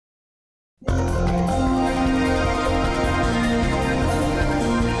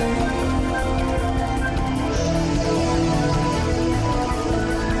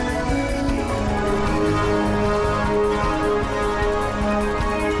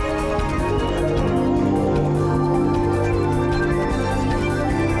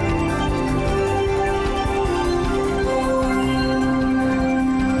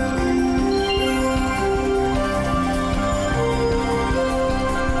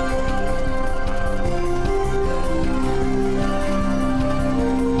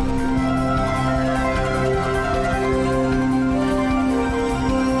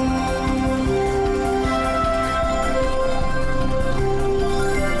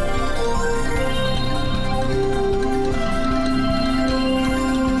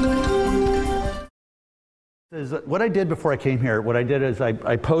What I did before I came here, what I did is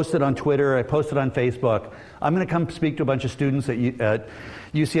I posted on Twitter, I posted on Facebook, I'm going to come speak to a bunch of students at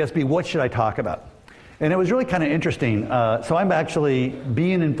UCSB, what should I talk about? And it was really kind of interesting. So I'm actually,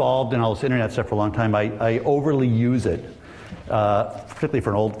 being involved in all this internet stuff for a long time, I overly use it, particularly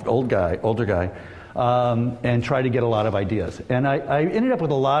for an older guy, and try to get a lot of ideas. And I ended up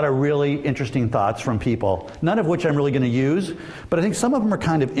with a lot of really interesting thoughts from people, none of which I'm really going to use, but I think some of them are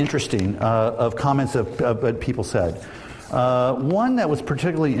kind of interesting, of comments of what people said. One that was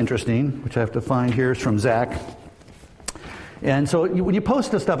particularly interesting, which I have to find here, is from Zach. And so when you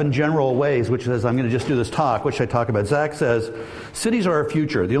post this stuff in general ways, which says, I'm going to just do this talk, which I talk about, Zach says, cities are our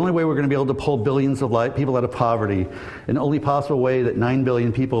future. The only way we're going to be able to pull billions of people out of poverty, and the only possible way that 9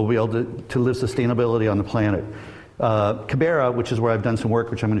 billion people will be able to live sustainability on the planet. Kibera, which is where I've done some work,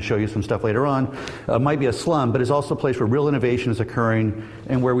 which I'm going to show you some stuff later on, might be a slum, but is also a place where real innovation is occurring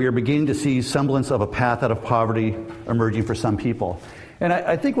and where we are beginning to see semblance of a path out of poverty emerging for some people. And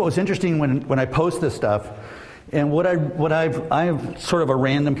I think what was interesting when I post this stuff, and I'm sort of a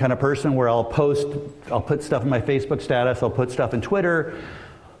random kind of person where I'll put stuff in my Facebook status, I'll put stuff in Twitter,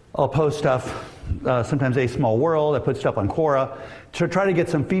 I'll post stuff, sometimes A Small World, I put stuff on Quora, to try to get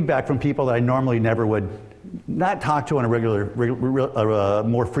some feedback from people that I normally never would not talk to on a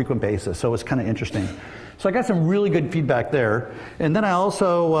more frequent basis. So it was kind of interesting. So I got some really good feedback there. And then I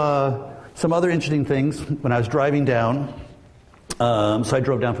also, some other interesting things when I was driving down, so I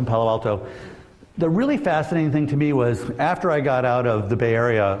drove down from Palo Alto. The really fascinating thing to me was after I got out of the Bay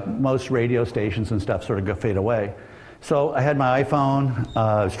Area, most radio stations and stuff sort of fade away. So I had my iPhone,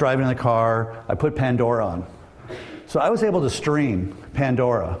 I was driving in the car, I put Pandora on. So I was able to stream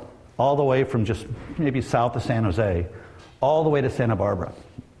Pandora all the way from just maybe south of San Jose, all the way to Santa Barbara.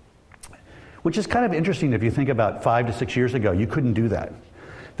 Which is kind of interesting if you think about 5 to 6 years ago, you couldn't do that.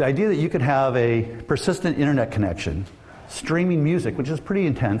 The idea that you could have a persistent internet connection, streaming music, which is pretty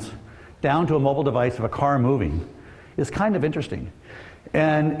intense, down to a mobile device of a car moving, is kind of interesting.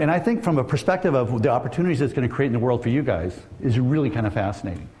 And I think from a perspective of the opportunities it's going to create in the world for you guys is really kind of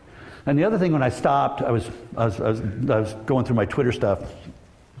fascinating. And the other thing, when I stopped, I was going through my Twitter stuff,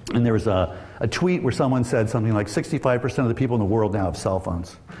 and there was a tweet where someone said something like 65% of the people in the world now have cell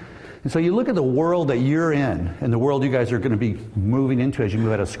phones. And so you look at the world that you're in and the world you guys are going to be moving into as you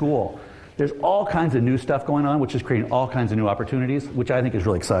move out of school, there's all kinds of new stuff going on, which is creating all kinds of new opportunities, which I think is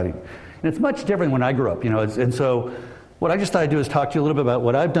really exciting. And it's much different when I grew up, and so what I just thought I'd do is talk to you a little bit about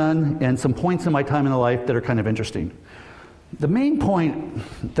what I've done and some points in my time in the life that are kind of interesting. The main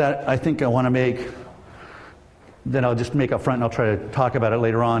point that I think I want to make, then I'll just make up front and I'll try to talk about it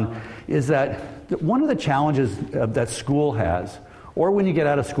later on, is that one of the challenges that school has, or when you get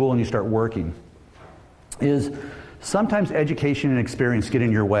out of school and you start working, is sometimes education and experience get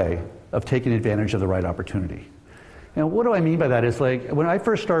in your way of taking advantage of the right opportunity. And what do I mean by that is, like, when I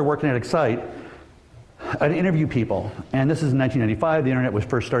first started working at Excite, I'd interview people, and this is in 1995, the internet was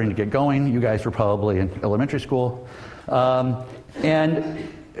first starting to get going. You guys were probably in elementary school. And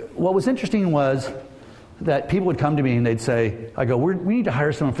what was interesting was that people would come to me and they'd say, I go, we need to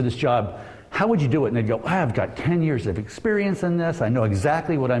hire someone for this job. How would you do it? And they'd go, I've got 10 years of experience in this. I know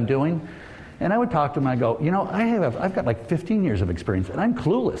exactly what I'm doing. And I would talk to them and I go, I've got like 15 years of experience and I'm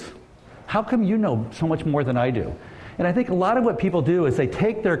clueless. How come you know so much more than I do? And I think a lot of what people do is they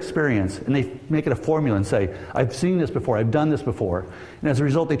take their experience and they make it a formula and say, I've seen this before, I've done this before. And as a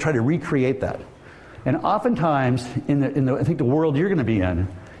result, they try to recreate that. And oftentimes, in I think the world you're going to be in,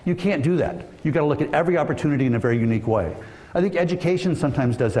 you can't do that. You've got to look at every opportunity in a very unique way. I think education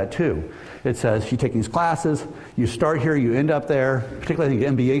sometimes does that too. It says you take these classes, you start here, you end up there. Particularly I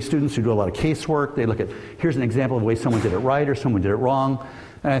think MBA students who do a lot of casework, they look at, here's an example of the way someone did it right or someone did it wrong.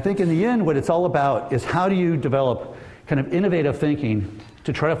 And I think in the end what it's all about is how do you develop kind of innovative thinking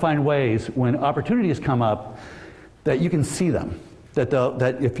to try to find ways when opportunities come up that you can see them.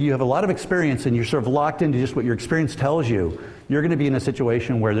 that if you have a lot of experience and you're sort of locked into just what your experience tells you, you're going to be in a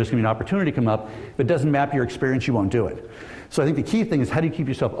situation where there's going to be an opportunity come up. If it doesn't map your experience, you won't do it. So I think the key thing is how do you keep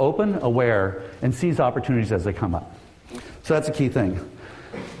yourself open, aware, and seize opportunities as they come up. So that's a key thing.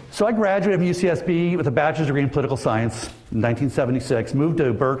 So I graduated from UCSB with a bachelor's degree in political science in 1976, moved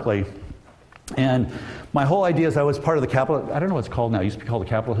to Berkeley, and my whole idea is I was part of the Capitol, I don't know what it's called now, it used to be called the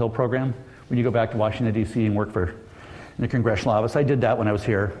Capitol Hill program, when you go back to Washington, D.C. and work in the congressional office. I did that when I was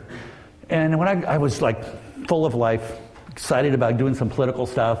here. And when I was like full of life, excited about doing some political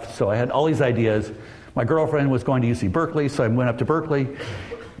stuff, so I had all these ideas. My girlfriend was going to UC Berkeley, so I went up to Berkeley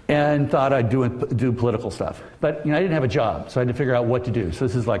and thought I'd do political stuff. But I didn't have a job, so I had to figure out what to do. So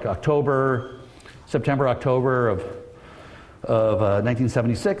this is like September, October of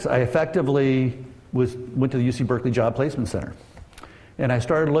 1976. I effectively went to the UC Berkeley Job Placement Center. And I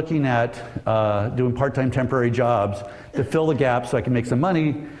started looking at doing part-time temporary jobs to fill the gap so I can make some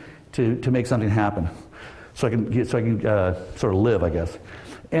money to make something happen. So I can sort of live, I guess.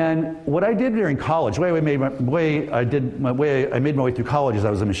 And what I did during college, the way I made my way through college is I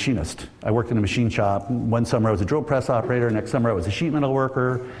was a machinist. I worked in a machine shop. One summer I was a drill press operator. Next summer I was a sheet metal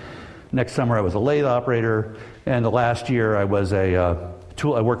worker. Next summer I was a lathe operator. And the last year I was I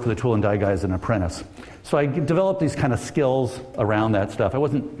worked for the tool and die guys as an apprentice. So I developed these kind of skills around that stuff. It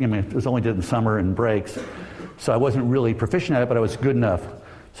was only did in the summer and breaks. So I wasn't really proficient at it, but I was good enough.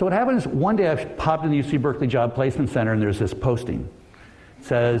 So what happened is one day I popped in the UC Berkeley Job Placement Center and there's this posting. It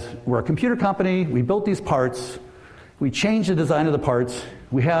says, we're a computer company, we built these parts, we changed the design of the parts,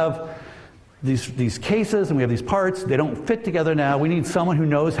 we have these cases and we have these parts, they don't fit together now, we need someone who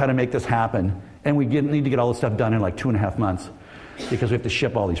knows how to make this happen, and we need to get all this stuff done in like 2.5 months because we have to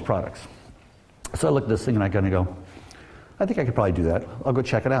ship all these products. So I looked at this thing and I kind of go, I think I could probably do that, I'll go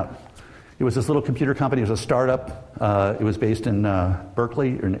check it out. It was this little computer company, it was a startup, it was based in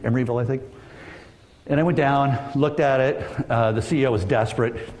Berkeley, or in Emeryville, I think. And I went down, looked at it. The CEO was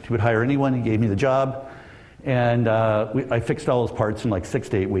desperate. He would hire anyone. He gave me the job. And I fixed all those parts in like 6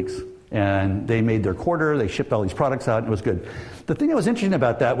 to 8 weeks. And they made their quarter. They shipped all these products out. And it was good. The thing that was interesting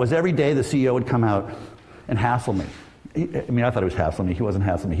about that was every day the CEO would come out and hassle me. I thought he was hassling me. He wasn't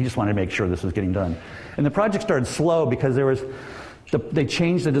hassling me. He just wanted to make sure this was getting done. And the project started slow because they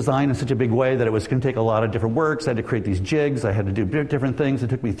changed the design in such a big way that it was going to take a lot of different works. I had to create these jigs. I had to do different things. It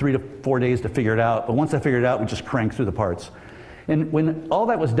took me 3 to 4 days to figure it out. But once I figured it out, we just cranked through the parts. And when all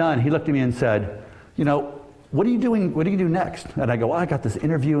that was done, he looked at me and said, what are you doing? What do you do next? And I go, I got this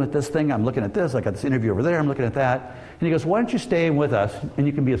interview at this thing. I'm looking at this. I got this interview over there. I'm looking at that. And he goes, why don't you stay with us and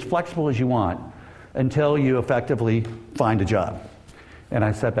you can be as flexible as you want until you effectively find a job. And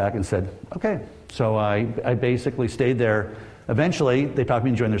I sat back and said, okay. So I basically stayed there. Eventually, they talked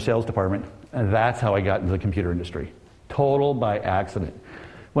me to join their sales department, and that's how I got into the computer industry. Total by accident.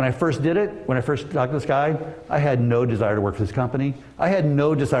 When I first did it, when I first talked to this guy, I had no desire to work for this company. I had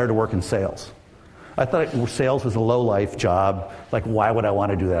no desire to work in sales. I thought sales was a low-life job. Like, why would I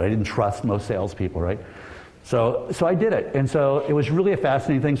want to do that? I didn't trust most salespeople, right? So I did it, and so it was really a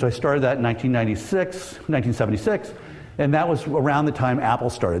fascinating thing. So I started that in 1976, and that was around the time Apple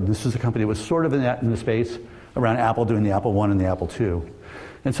started. This was a company that was sort of in the space around Apple doing the Apple I and the Apple II.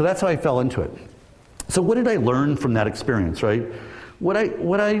 And so that's how I fell into it. So what did I learn from that experience, right?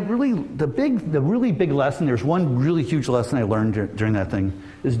 The really big lesson, there's one really huge lesson I learned during that thing,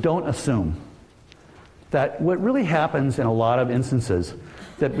 is don't assume. That what really happens in a lot of instances,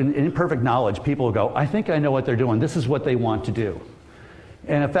 that in imperfect knowledge, people will go, I think I know what they're doing, this is what they want to do.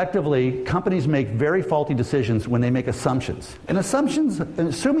 And effectively, companies make very faulty decisions when they make assumptions. And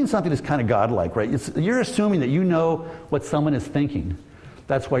assuming something is kind of godlike, right? You're assuming that you know what someone is thinking.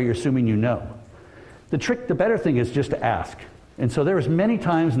 That's why you're assuming you know. The better thing is just to ask. And so there was many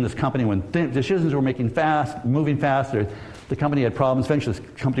times in this company when decisions were moving fast, the company had problems. Eventually,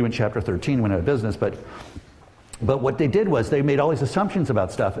 this company went Chapter 13, went out of business. But what they did was they made all these assumptions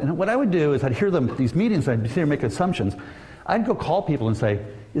about stuff. And what I would do is I'd hear these meetings, I'd hear them make assumptions. I'd go call people and say,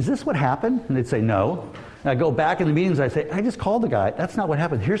 is this what happened? And they'd say, no. And I'd go back in the meetings, I'd say, I just called the guy. That's not what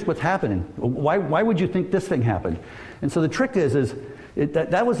happened. Here's what's happening. Why would you think this thing happened? And so the trick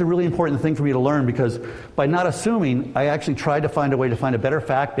that was a really important thing for me to learn, because by not assuming, I actually tried to find a way to find a better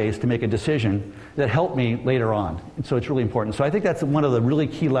fact base to make a decision that helped me later on. And so it's really important. So I think that's one of the really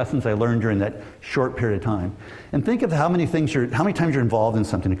key lessons I learned during that short period of time. And think of how many times you're involved in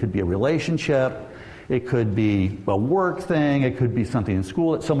something. It could be a relationship. It could be a work thing. It could be something in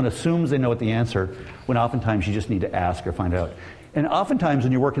school that someone assumes they know what the answer, when oftentimes you just need to ask or find out. And oftentimes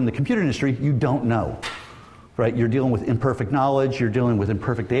when you work in the computer industry, you don't know. right? You're dealing with imperfect knowledge, you're dealing with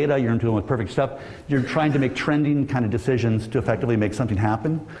imperfect data, you're dealing with perfect stuff. You're trying to make trending kind of decisions to effectively make something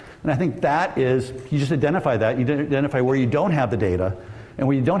happen. And I think that is, you just identify that, you identify where you don't have the data, and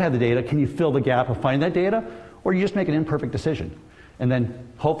when you don't have the data, can you fill the gap of finding that data, or you just make an imperfect decision? And then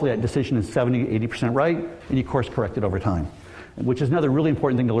hopefully that decision is 70, 80% right, and you course correct it over time. Which is another really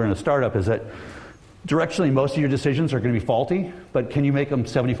important thing to learn in a startup, is that directionally most of your decisions are going to be faulty, but can you make them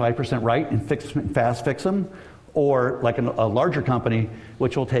 75% right and fast fix them? Or like a larger company,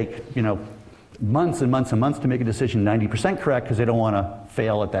 which will take months and months and months to make a decision 90% correct because they don't want to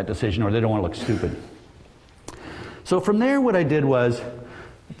fail at that decision or they don't want to look stupid. So from there, what I did was,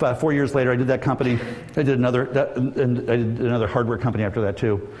 4 years later, I did that company. I did another hardware company after that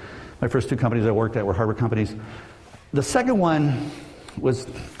too. My first 2 companies I worked at were hardware companies. The second one was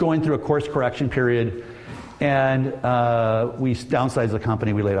going through a course correction period, and we downsized the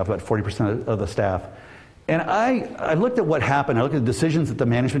company. We laid off about 40% of the staff. And I looked at what happened. I looked at the decisions that the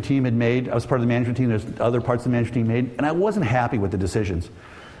management team had made. I was part of the management team. There's other parts of the management team made, and I wasn't happy with the decisions.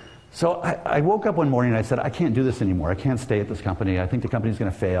 So I woke up one morning and I said, I can't do this anymore. I can't stay at this company. I think the company's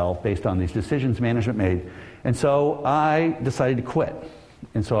going to fail based on these decisions management made. And so I decided to quit.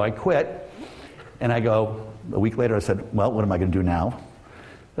 And so I quit, and a week later I said, well, what am I going to do now?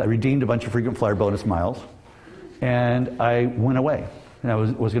 I redeemed a bunch of frequent flyer bonus miles, and I went away. And I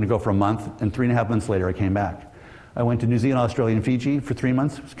was going to go for a month, and 3.5 months later I came back. I went to New Zealand, Australia, and Fiji for 3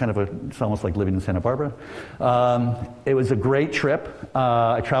 months. It was it's almost like living in Santa Barbara. It was a great trip.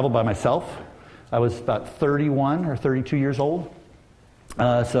 I traveled by myself. I was about 31 or 32 years old.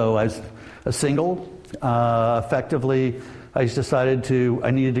 So I was a single. Effectively, I just decided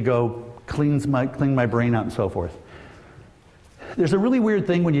I needed to go clean my brain out and so forth. There's a really weird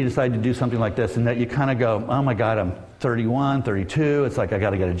thing when you decide to do something like this, in that you kind of go, oh my God, I'm 31, 32. It's like I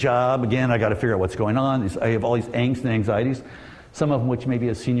got to get a job. Again, I got to figure out what's going on. I have all these angst and anxieties, some of them which maybe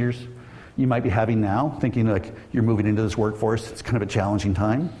as seniors you might be having now, thinking like you're moving into this workforce. It's kind of a challenging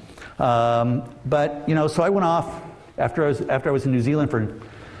time. But so I went off after I was in New Zealand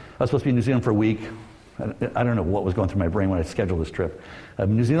I was supposed to be in New Zealand for a week. I don't know what was going through my brain when I scheduled this trip.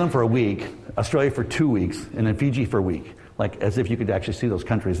 New Zealand for a week, Australia for 2 weeks, and then Fiji for a week, like as if you could actually see those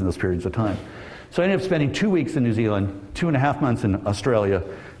countries in those periods of time. So I ended up spending 2 weeks in New Zealand, 2.5 months in Australia,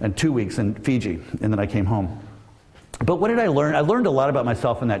 and 2 weeks in Fiji, and then I came home. But what did I learn? I learned a lot about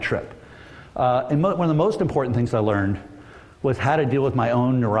myself in that trip. And one of the most important things I learned was how to deal with my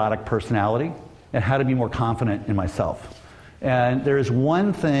own neurotic personality and how to be more confident in myself. And there's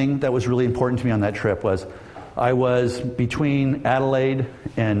one thing that was really important to me on that trip was I was between Adelaide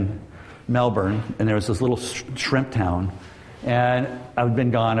and Melbourne, and there was this little shrimp town, and I'd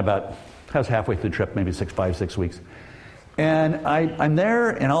been gone I was halfway through the trip, maybe 5, 6 weeks. And I'm there,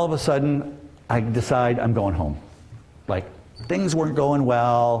 and all of a sudden, I decide I'm going home. Like, things weren't going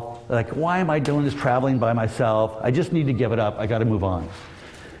well. Like, why am I doing this traveling by myself? I just need to give it up. I got to move on.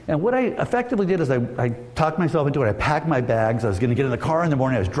 And what I effectively did is I talked myself into it. I packed my bags. I was going to get in the car in the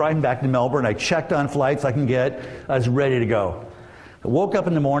morning. I was driving back to Melbourne. I checked on flights I can get. I was ready to go. I woke up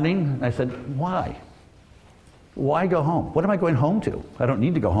in the morning, and I said, why? Why go home? What am I going home to? I don't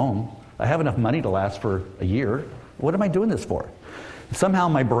need to go home. I have enough money to last for a year. What am I doing this for? Somehow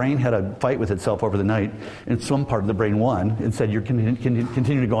my brain had a fight with itself over the night, and some part of the brain won and said, you're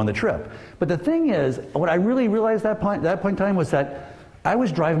continue to go on the trip. But the thing is, what I really realized at that point in time was that I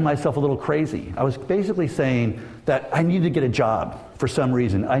was driving myself a little crazy. I was basically saying that I needed to get a job for some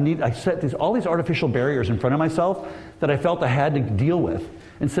reason. I set all these artificial barriers in front of myself that I felt I had to deal with,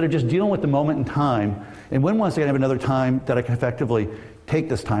 instead of just dealing with the moment in time. And when was I going to have another time that I can effectively take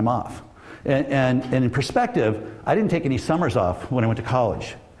this time off? And in perspective, I didn't take any summers off when I went to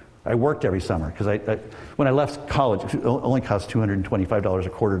college. I worked every summer because when I left college, it only cost $225 a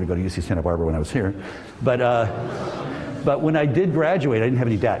quarter to go to UC Santa Barbara when I was here. But when I did graduate, I didn't have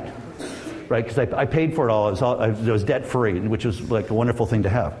any debt, right? Because I paid for it all. I was debt-free, which was like a wonderful thing to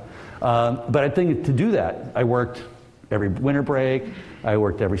have. But I think to do that, I worked every winter break. I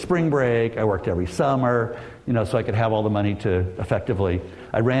worked every spring break. I worked every summer, so I could have all the money to effectively.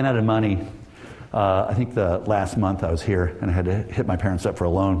 I ran out of money. I think the last month I was here, and I had to hit my parents up for a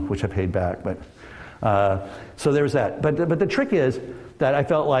loan, which I paid back. But so there was that. But the trick is that I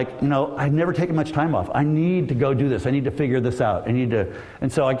felt like, I'd never taken much time off. I need to go do this. I need to figure this out.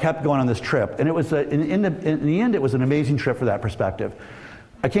 And so I kept going on this trip. And it was in the end, it was an amazing trip for that perspective.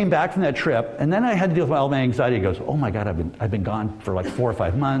 I came back from that trip, and then I had to deal with all my anxiety. It goes, oh my God, I've been gone for like 4 or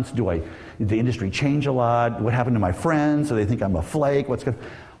 5 months. Did the industry change a lot? What happened to my friends? Do they think I'm a flake?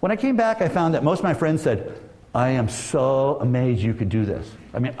 When I came back, I found that most of my friends said, I am so amazed you could do this.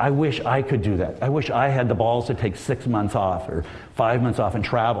 I mean, I wish I could do that. I wish I had the balls to take 6 months off or 5 months off and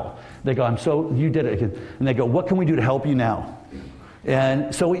travel. They go, you did it. And they go, what can we do to help you now?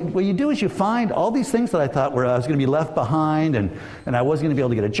 And so what you do is you find all these things that I thought were I was going to be left behind and I wasn't going to be able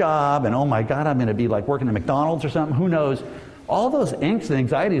to get a job and oh my God, I'm going to be like working at McDonald's or something. Who knows? All those angst and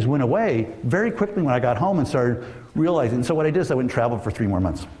anxieties went away very quickly when I got home and started realizing. So what I did is I went and traveled for 3 more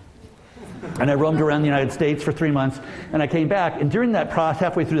months. And I roamed around the United States for 3 months, and I came back. And during that process,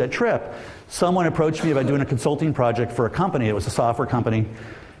 halfway through that trip, someone approached me about doing a consulting project for a company. It was a software company.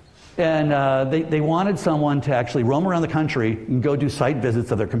 And they wanted someone to actually roam around the country and go do site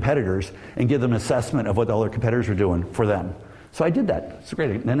visits of their competitors and give them an assessment of what all their competitors were doing for them. So I did that. It's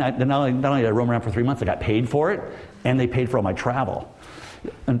great. Then not only did I roam around for 3 months, I got paid for it, and they paid for all my travel.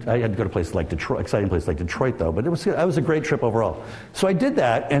 And I had to go to places like Detroit, exciting places like Detroit, though. But it was a great trip overall. So I did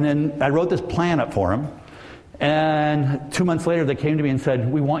that, and then I wrote this plan up for them. And 2 months later, they came to me and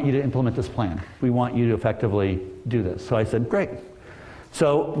said, we want you to implement this plan. We want you to effectively do this. So I said, great.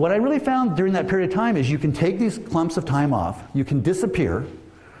 So what I really found during that period of time is you can take these clumps of time off, you can disappear,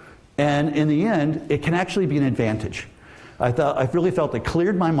 and in the end, it can actually be an advantage. I really felt it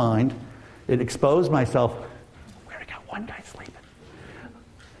cleared my mind, it exposed myself. We already got one guy sleeping.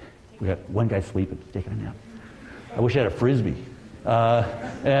 We got one guy sleeping, taking a nap. I wish I had a Frisbee. And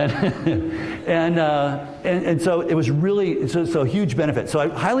so it was really so huge benefit. So I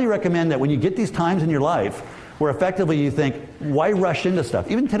highly recommend that when you get these times in your life where effectively you think, why rush into stuff?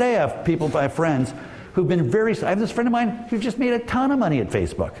 Even today I have friends who've been I have this friend of mine who just made a ton of money at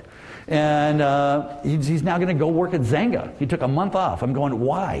Facebook. And he's now going to go work at Zynga. He took a month off. I'm going,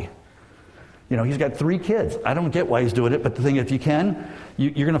 why? You know, he's got 3 kids. I don't get why he's doing it, but the thing is, if you can,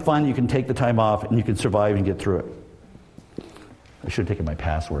 you're going to find you can take the time off and you can survive and get through it. I should have taken my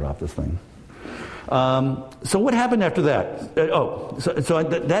password off this thing. So what happened after that? So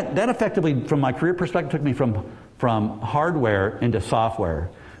that effectively, from my career perspective, took me from hardware into software,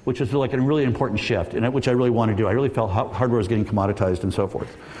 which was like a really important shift, and which I really wanted to do. I really felt hardware was getting commoditized and so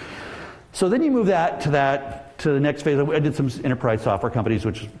forth. So then you move to the next phase. I did some enterprise software companies,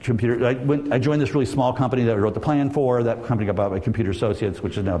 which computer. I joined this really small company that I wrote the plan for. That company got bought by Computer Associates,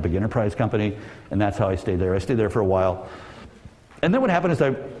 which is now a big enterprise company, and that's how I stayed there. I stayed there for a while. And then what happened is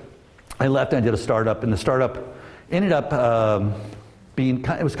I left and I did a startup, and the startup ended up being,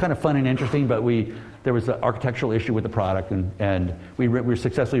 it was kind of fun and interesting, but there was an architectural issue with the product, and we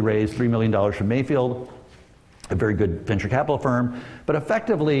successfully raised $3 million from Mayfield, a very good venture capital firm, but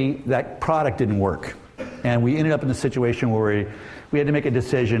effectively that product didn't work. And we ended up in a situation where we had to make a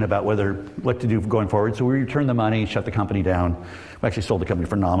decision about what to do going forward. So we returned the money, shut the company down. We actually sold the company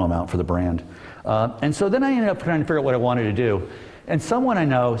for a nominal amount for the brand. And so then I ended up trying to figure out what I wanted to do. And someone I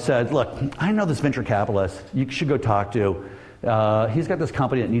know said, look, I know this venture capitalist you should go talk to. He's got this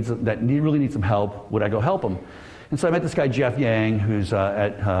company that really needs some help. Would I go help him? And so I met this guy, Jeff Yang, who's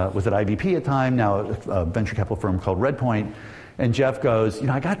was at IVP at the time, now a venture capital firm called Redpoint. And Jeff goes,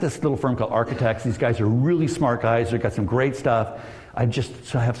 I got this little firm called Architects. These guys are really smart guys. They've got some great stuff. I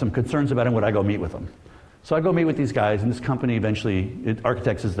have some concerns about them. Would I go meet with them? So I go meet with these guys, and this company eventually,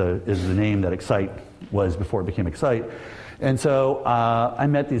 Architects is the name that Excite was before it became Excite. And so I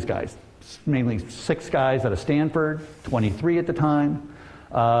met these guys, mainly 6 guys out of Stanford, 23 at the time.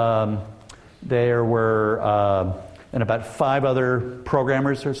 There were and about 5 other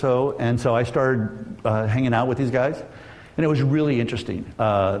programmers or so, and so I started hanging out with these guys, and it was really interesting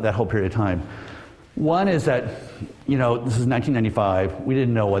that whole period of time. One is that, this is 1995. We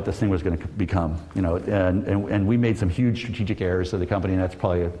didn't know what this thing was going to become, and we made some huge strategic errors to the company, and that's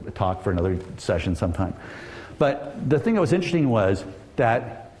probably a talk for another session sometime. But the thing that was interesting was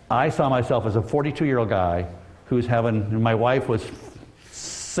that I saw myself as a 42-year-old guy who's my wife was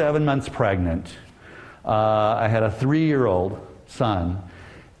 7 months pregnant. I had a 3-year-old son,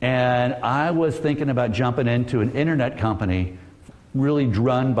 and I was thinking about jumping into an internet company really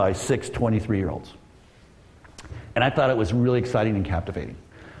run by 6 23-year-olds. And I thought it was really exciting and captivating.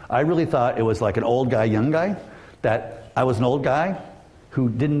 I really thought it was like an old guy, young guy, that I was an old guy who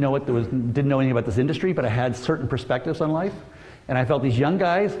didn't know anything about this industry, but I had certain perspectives on life. And I felt these young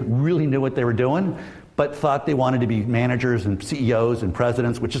guys really knew what they were doing, but thought they wanted to be managers and CEOs and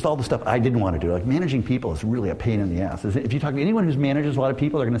presidents, which is all the stuff I didn't want to do. Like, managing people is really a pain in the ass. If you talk to anyone who manages a lot of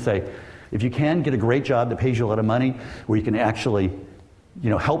people, they're going to say, if you can get a great job that pays you a lot of money, where you can actually,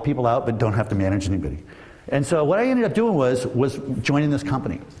 help people out, but don't have to manage anybody. And so what I ended up doing was joining this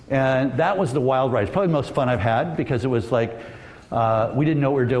company. And that was the wild ride. It's probably the most fun I've had, because it was like, we didn't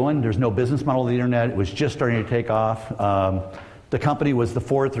know what we were doing. There's no business model of the internet. It was just starting to take off. The company was the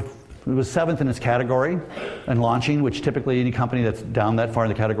It was 7th in its category and launching, which typically any company that's down that far in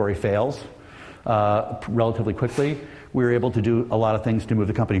the category fails relatively quickly. We were able to do a lot of things to move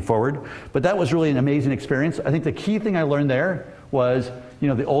the company forward. But that was really an amazing experience. I think the key thing I learned there was,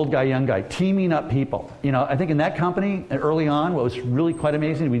 the old guy, young guy, teaming up people. I think in that company, early on, what was really quite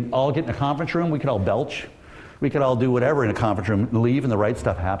amazing, we'd all get in a conference room, we could all belch. We could all do whatever in a conference room, leave, and the right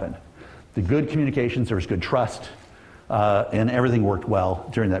stuff happened. The good communications, there was good trust, and everything worked well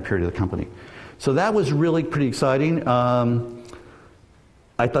during that period of the company. So that was really pretty exciting.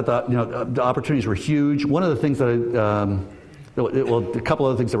 I thought that the opportunities were huge. One of the things that a couple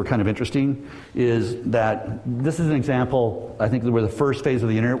other things that were kind of interesting is that this is an example, I think, where the first phase of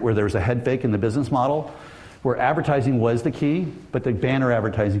the internet where there was a head fake in the business model, where advertising was the key, but the banner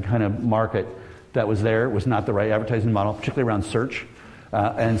advertising kind of market that was there was not the right advertising model, particularly around search.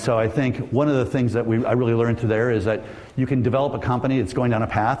 And so I think one of the things that I really learned through there is that you can develop a company that's going down a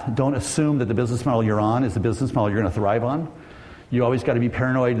path. Don't assume that the business model you're on is the business model you're going to thrive on. You always got to be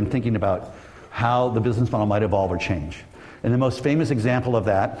paranoid and thinking about how the business model might evolve or change. And the most famous example of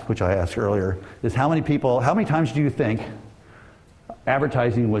that, which I asked earlier, is how many times do you think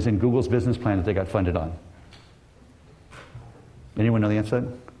advertising was in Google's business plan that they got funded on? Anyone know the answer to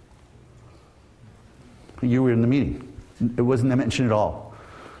that? You were in the meeting. It wasn't mentioned at all.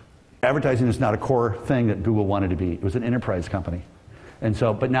 Advertising is not a core thing that Google wanted to be. It was an enterprise company. And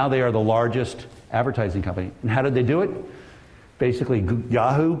so, but now they are the largest advertising company. And how did they do it? Basically,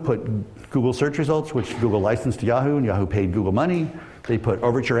 Yahoo put Google search results, which Google licensed to Yahoo, and Yahoo paid Google money. They put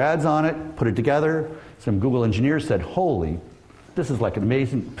Overture ads on it, put it together. Some Google engineers said, holy, this is like an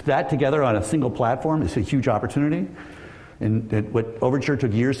amazing, put that together on a single platform is a huge opportunity. And what Overture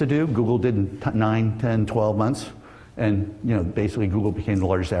took years to do, Google did in 9, 10, 12 months. And basically Google became the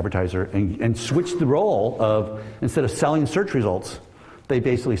largest advertiser and switched the role of, instead of selling search results, they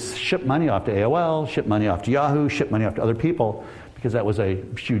basically shipped money off to AOL, shipped money off to Yahoo, shipped money off to other people, because that was a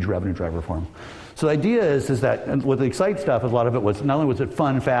huge revenue driver for them. So the idea is that, and with the Excite stuff, a lot of it was, not only was it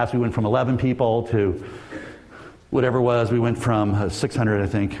fun, fast, we went from 11 people to whatever it was, we went from 600, I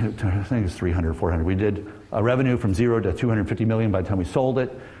think it was 300, 400. We did a revenue from 0 to 250 million by the time we sold it.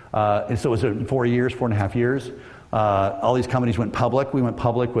 And so it was 4.5 years. All these companies went public. We went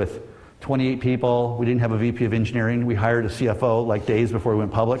public with 28 people. We didn't have a VP of engineering. We hired a CFO like days before we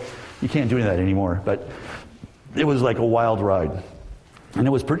went public. You can't do any of that anymore, but it was like a wild ride. And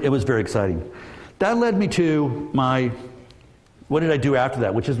it was very exciting. That led me to what did I do after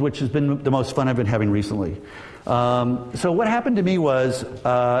that, which has been the most fun I've been having recently. So what happened to me was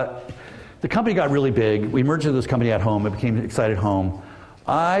the company got really big. We merged with this company at home. It became Excite at Home.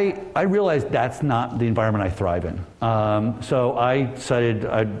 I realized that's not the environment I thrive in. So I decided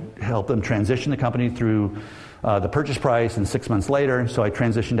I'd help them transition the company through the purchase price, and 6 months later, so I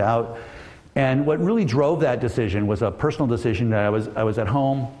transitioned out. And what really drove that decision was a personal decision that I was at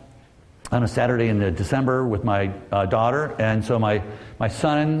home on a Saturday in December with my daughter. And so my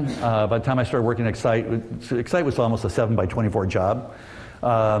son, by the time I started working at Excite was almost a 7x24 job.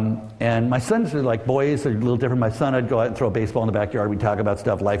 And my sons are like boys, they're a little different. My son, I'd go out and throw a baseball in the backyard, we'd talk about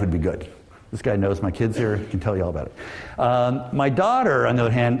stuff, life would be good. This guy knows my kids here, he can tell you all about it. My daughter, on the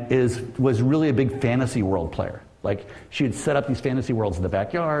other hand, was really a big fantasy world player. Like, she would set up these fantasy worlds in the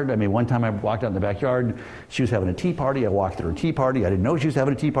backyard. I mean, one time I walked out in the backyard, she was having a tea party, I walked through her tea party, I didn't know she was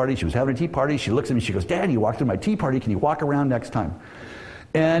having a tea party, she was having a tea party, she looks at me, she goes, Dad, you walked through my tea party, can you walk around next time?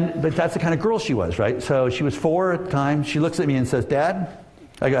 But that's the kind of girl she was, right? So she was 4 at the time, she looks at me and says, Dad,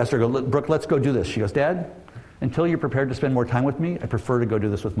 I asked her, Brooke, let's go do this. She goes, Dad, until you're prepared to spend more time with me, I prefer to go do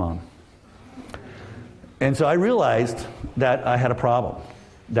this with Mom. And so I realized that I had a problem.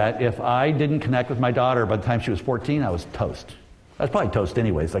 That if I didn't connect with my daughter by the time she was 14, I was toast. I was probably toast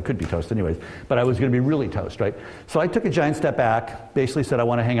anyways. I could be toast anyways. But I was going to be really toast, right? So I took a giant step back, basically said I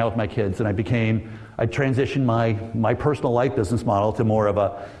want to hang out with my kids, and I transitioned my personal life business model to more of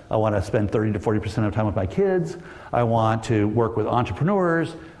I want to spend 30 to 40% of time with my kids. I want to work with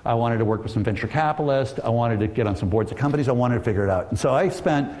entrepreneurs. I wanted to work with some venture capitalists. I wanted to get on some boards of companies. I wanted to figure it out. And so I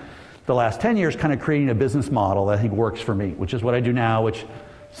spent the last 10 years kind of creating a business model that I think works for me, which is what I do now, which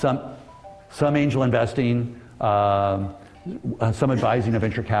some angel investing, some advising of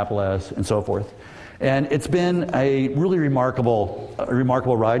venture capitalists, and so forth. And it's been a really remarkable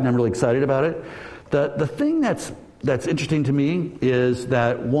ride, and I'm really excited about it. The thing that's interesting to me is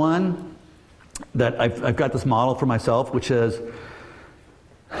that that I've got this model for myself, which is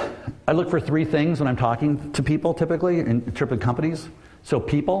I look for 3 things when I'm talking to people, typically, in companies. So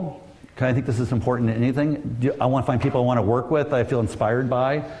people. I think this is important in anything. I want to find people I want to work with, that I feel inspired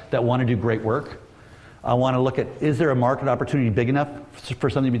by, that want to do great work. I want to look at, is there a market opportunity big enough for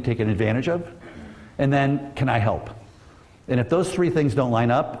something to be taken advantage of? And then, can I help? And if those three things don't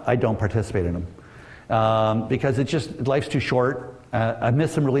line up, I don't participate in them. Because life's too short. I've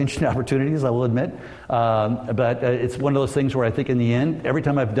missed some really interesting opportunities, I will admit. But it's one of those things where I think in the end, every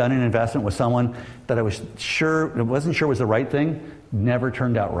time I've done an investment with someone that I wasn't sure was the right thing, never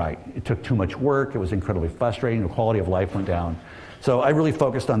turned out right. It took too much work. It was incredibly frustrating. The quality of life went down. So I really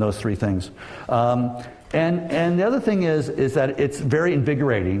focused on those three things. And the other thing is that it's very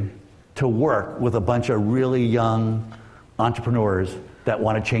invigorating to work with a bunch of really young entrepreneurs that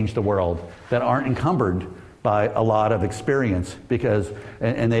want to change the world, that aren't encumbered by a lot of experience,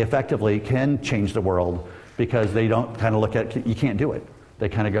 and they effectively can change the world because they don't kind of look at, you can't do it. They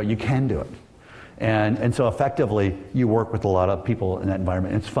kind of go, you can do it. And so effectively, you work with a lot of people in that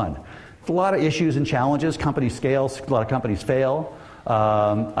environment. It's fun. It's a lot of issues and challenges. Companies scale, a lot of companies fail.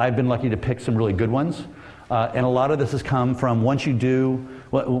 I've been lucky to pick some really good ones. And a lot of this has come from once you do,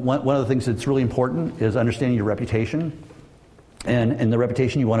 one of the things that's really important is understanding your reputation and the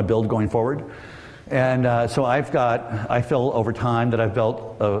reputation you want to build going forward. And so I feel over time that I've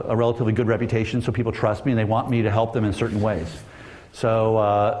built a relatively good reputation, so people trust me and they want me to help them in certain ways. So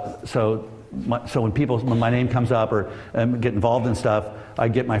when my name comes up or get involved in stuff, I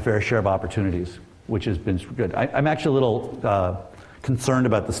get my fair share of opportunities, which has been good. I'm actually a little concerned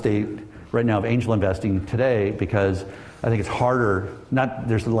about the state right now of angel investing today, because I think it's harder.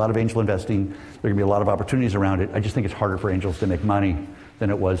 There's a lot of angel investing. There are going to be a lot of opportunities around it. I just think it's harder for angels to make money than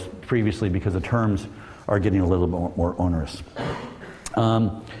it was previously, because the terms are getting a little bit more onerous.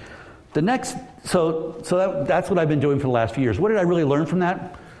 That's what I've been doing for the last few years. What did I really learn from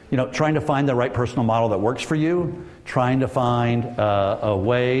that? Trying to find the right personal model that works for you, trying to find a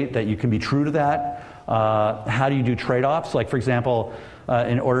way that you can be true to that. How do you do trade-offs? Like, for example,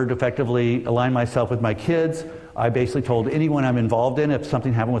 in order to effectively align myself with my kids, I basically told anyone I'm involved in, if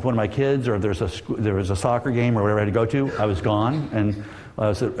something happened with one of my kids, or there was a soccer game or whatever I had to go to, I was gone. And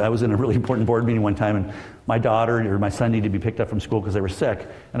I was in a really important board meeting one time, and my daughter or my son needed to be picked up from school because they were sick,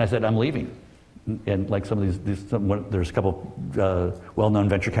 and I said, I'm leaving. And like some of there's a couple well-known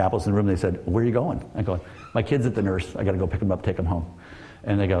venture capitalists in the room. They said, where are you going? I go, my kid's at the nurse. I got to go pick them up, take them home.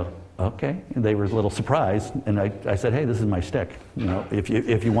 And they go, okay. And they were a little surprised. And I said, hey, this is my stick.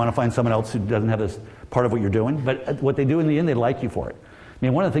 If you want to find someone else who doesn't have this part of what you're doing, but what they do in the end, they like you for it. I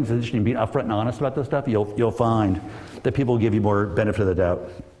mean, one of the things that's interesting, being upfront and honest about this stuff, you'll find that people will give you more benefit of the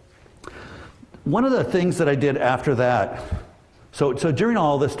doubt. One of the things that I did after that, so during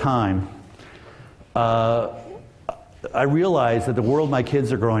all this time, I realized that the world my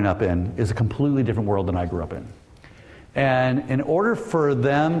kids are growing up in is a completely different world than I grew up in. And in order for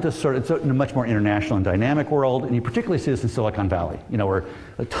them to it's a much more international and dynamic world, and you particularly see this in Silicon Valley, where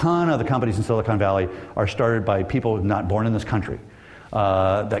a ton of the companies in Silicon Valley are started by people not born in this country,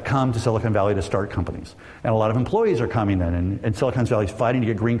 that come to Silicon Valley to start companies. And a lot of employees are coming in, and Silicon Valley is fighting to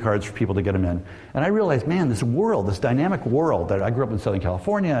get green cards for people to get them in. And I realized, man, this dynamic world, that I grew up in Southern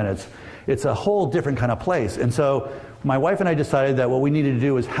California, and it's a whole different kind of place. And so my wife and I decided that what we needed to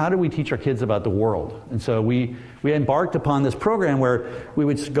do is, how do we teach our kids about the world? And so we embarked upon this program where we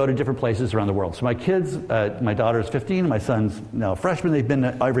would go to different places around the world. So my kids, my daughter's 15, my son's now a freshman. They've been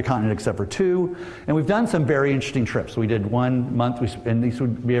to every continent except for 2. And we've done some very interesting trips. We did 1 month, and these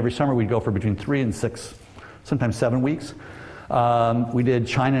would be every summer. We'd go for between 3 and 6, sometimes 7 weeks. We did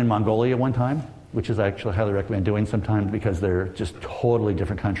China and Mongolia one time, which is actually highly recommend doing sometimes, because they're just totally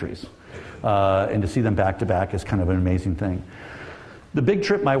different countries. And to see them back to back is kind of an amazing thing. The big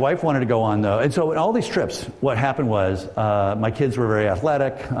trip my wife wanted to go on, though, and so in all these trips, what happened was my kids were very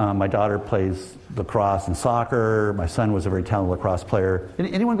athletic. My daughter plays lacrosse and soccer. My son was a very talented lacrosse player.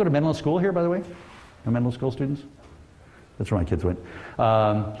 Anyone go to Menlo School here, by the way? No Menlo School students? That's where my kids went.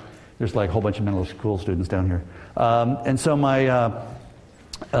 There's like a whole bunch of Menlo School students down here. And so my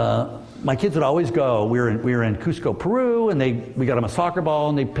kids would always go. We were in Cusco, Peru, and we got them a soccer ball,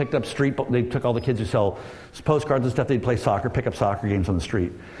 and they picked up they took all the kids who sell postcards and stuff. They'd play soccer, pick up soccer games on the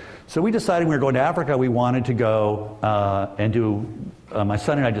street. So we decided when we were going to Africa, we wanted to go and do. My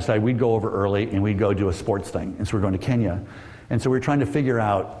son and I decided we'd go over early and we'd go do a sports thing. And so we're going to Kenya, and so we were trying to figure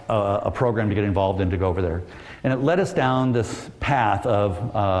out a program to get involved in to go over there. And it led us down this path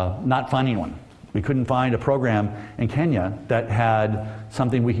of not finding one. We couldn't find a program in Kenya that had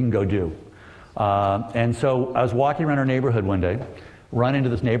something we can go do. And so I was walking around our neighborhood one day, run into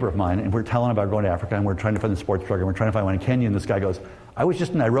this neighbor of mine, and we're telling about going to Africa, and we're trying to find the sports program. We're trying to find one in Kenya, and this guy goes, I was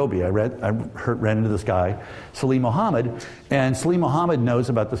just in Nairobi. I ran into this guy, Salim Mohammed, and Salim Mohammed knows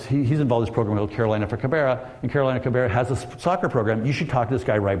about this. He's involved in this program called Carolina for Kibera, and Carolina Kibera has a soccer program. You should talk to this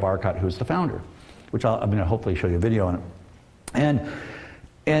guy, Ray Barkat, who's the founder. which I'm going to hopefully show you a video on it.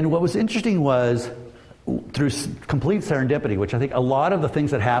 And what was interesting was, through complete serendipity, which I think a lot of the things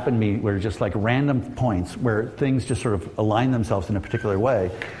that happened to me were just like random points where things just sort of aligned themselves in a particular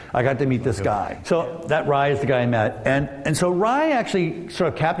way, I got to meet this guy. So that Rai is the guy I met. And so Rai actually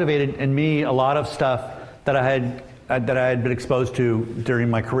sort of captivated in me a lot of stuff that I had been exposed to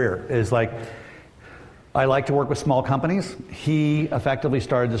during my career. Is like, I like to work with small companies. He effectively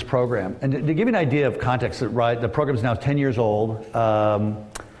started this program. And to give you an idea of context, the program is now 10 years old.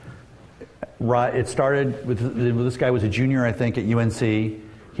 It started with this guy was a junior, I think, at UNC.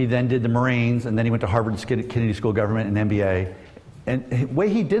 He then did the Marines, and then he went to Harvard Kennedy School of Government and MBA. And the way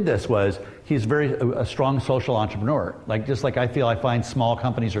he did this was he's a strong social entrepreneur. Just like I feel I find small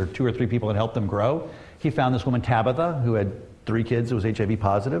companies or 2 or 3 people that help them grow. He found this woman, Tabitha, who had 3 kids who was HIV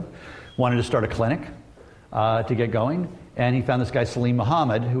positive, wanted to start a clinic to get going. And he found this guy, Salim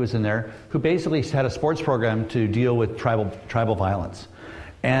Muhammad, who was in there, who basically had a sports program to deal with tribal violence.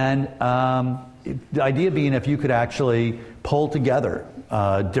 And the idea being, if you could actually pull together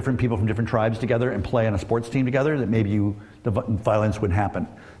different people from different tribes together and play on a sports team together, that maybe the violence wouldn't happen.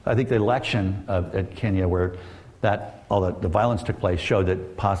 I think the election at Kenya, where all the violence took place, showed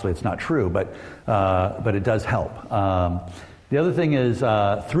that possibly it's not true, but it does help. The other thing is,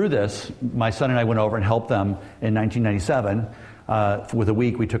 through this, my son and I went over and helped them in 1997. With a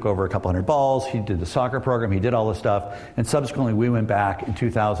week, we took over a couple hundred balls. He did the soccer program. He did all this stuff. And subsequently, we went back in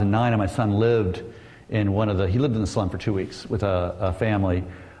 2009, and my son lived in he lived in the slum for 2 weeks with a family.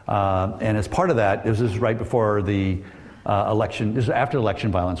 And as part of that, this was right before the election. This was after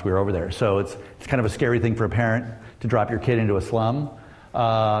election violence. We were over there. So it's kind of a scary thing for a parent to drop your kid into a slum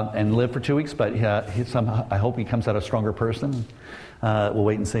and live for 2 weeks. But I hope he comes out a stronger person. We'll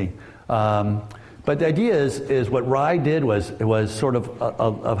wait and see. But the idea is what Rai did was sort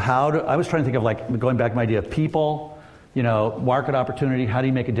of how I was trying to think of, like, going back to my idea of people, market opportunity, how do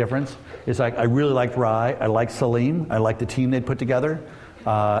you make a difference? It's like, I really liked Rai, I liked Salim, I liked the team they'd put together.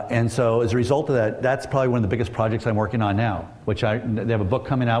 And so as a result of that, that's probably one of the biggest projects I'm working on now, they have a book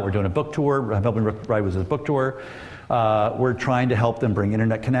coming out. We're doing a book tour. I'm helping Rai with his book tour. We're trying to help them bring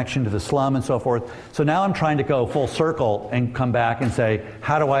internet connection to the slum and so forth. So now I'm trying to go full circle and come back and say,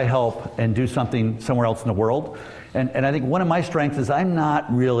 how do I help and do something somewhere else in the world? And I think one of my strengths is I'm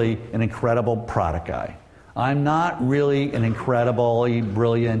not really an incredible product guy. I'm not really an incredibly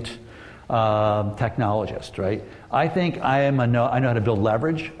brilliant technologist, right? I think I know how to build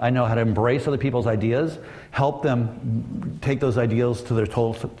leverage. I know how to embrace other people's ideas, help them take those ideas to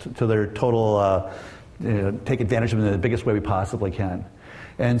their total take advantage of them in the biggest way we possibly can.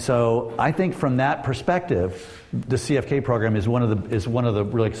 And so I think from that perspective, the CFK program is one of the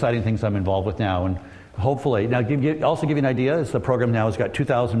really exciting things I'm involved with now. And hopefully, now also give you an idea, is the program now has got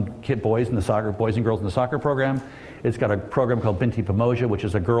 2,000 boys and girls in the soccer program. It's got a program called Binti Pamoja, which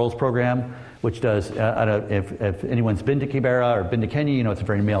is a girls program, which does, if anyone's been to Kibera or been to Kenya, it's a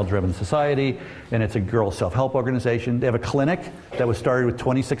very male-driven society, and it's a girls' self-help organization. They have a clinic that was started with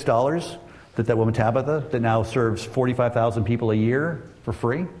 $26, that woman Tabitha, that now serves 45,000 people a year for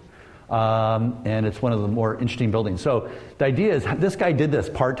free. And it's one of the more interesting buildings. So the idea is, this guy did this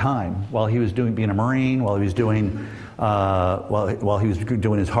part-time while he was being a Marine, while he was doing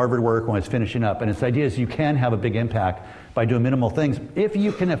his Harvard work, when he was finishing up. And its idea is you can have a big impact by doing minimal things if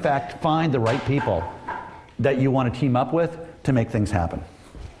you can, in fact, find the right people that you want to team up with to make things happen.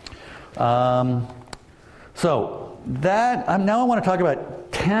 So now I want to talk about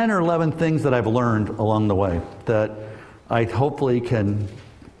 10 or 11 things that I've learned along the way that I hopefully can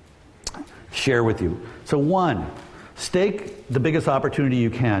share with you. So 1, stake the biggest opportunity you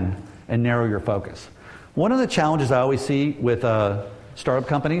can and narrow your focus. One of the challenges I always see with startup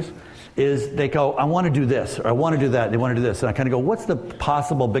companies is they go, I want to do this, or I want to do that, they want to do this. And I kind of go, what's the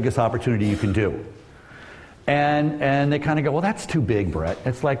possible biggest opportunity you can do? And they kind of go, well, that's too big, Brett.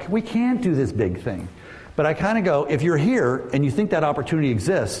 It's like, we can't do this big thing. But I kind of go, if you're here and you think that opportunity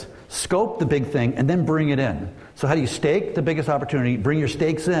exists, scope the big thing and then bring it in. So how do you stake the biggest opportunity, bring your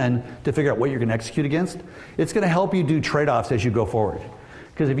stakes in to figure out what you're going to execute against? It's going to help you do trade-offs as you go forward.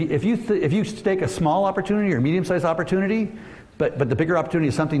 Because if you stake a small opportunity or medium-sized opportunity, but the bigger opportunity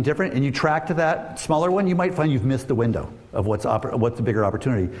is something different, and you track to that smaller one, you might find you've missed the window of what's the bigger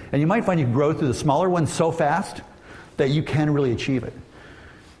opportunity. And you might find you can grow through the smaller one so fast that you can really achieve it.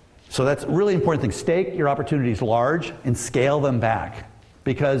 So that's a really important thing. Stake your opportunities large and scale them back.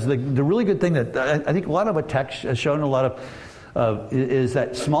 Because the really good thing that I think a lot of what tech has shown is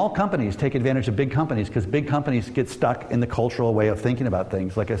that small companies take advantage of big companies, because big companies get stuck in the cultural way of thinking about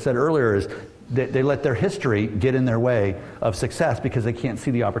things. Like I said earlier, is they let their history get in their way of success because they can't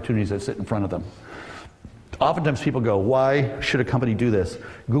see the opportunities that sit in front of them. Oftentimes people go, why should a company do this?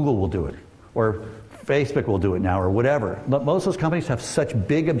 Google will do it, or Facebook will do it now, or whatever. But most of those companies have such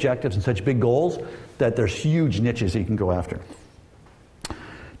big objectives and such big goals that there's huge niches that you can go after.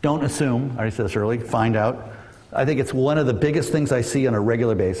 Don't assume, I already said this early, find out. I think it's one of the biggest things I see on a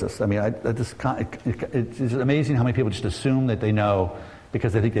regular basis. I mean, it's amazing how many people just assume that they know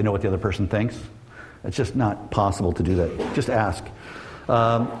because they think they know what the other person thinks. It's just not possible to do that. Just ask.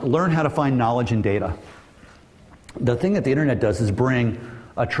 Learn how to find knowledge and data. The thing that the internet does is bring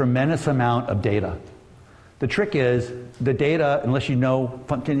a tremendous amount of data. The trick is the data, unless you know,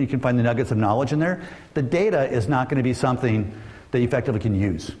 you can find the nuggets of knowledge in there, the data is not going to be something that you effectively can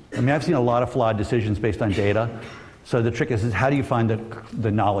use. I mean, I've seen a lot of flawed decisions based on data. So the trick is how do you find the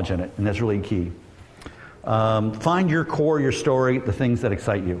knowledge in it? And that's really key. Find your core, your story, the things that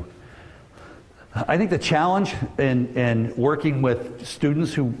excite you. I think the challenge in working with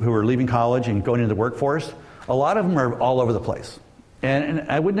students who are leaving college and going into the workforce, a lot of them are all over the place.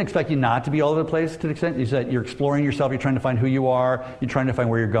 And I wouldn't expect you not to be all over the place to the extent is that you're exploring yourself, you're trying to find who you are, you're trying to find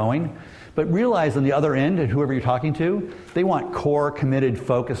where you're going. But realize on the other end, and whoever you're talking to, they want core, committed,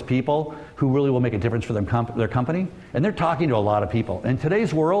 focused people who really will make a difference for their company. And they're talking to a lot of people. In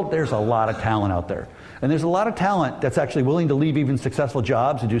today's world, there's a lot of talent out there. And there's a lot of talent that's actually willing to leave even successful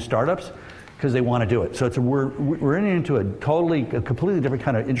jobs and do startups because they want to do it. So we're into a completely different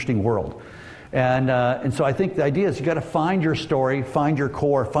kind of interesting world. And so I think the idea is you got to find your story, find your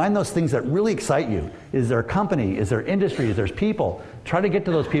core, find those things that really excite you. Is there a company? Is there industry? Is there people? Try to get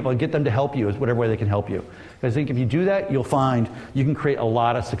to those people and get them to help you, whatever way they can help you. Because I think if you do that, you'll find you can create a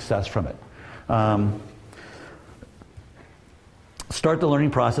lot of success from it. Start the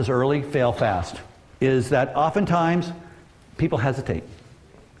learning process early, fail fast. Is that oftentimes people hesitate.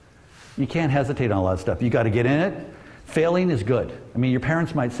 You can't hesitate on a lot of stuff. You got to get in it. Failing is good. I mean, your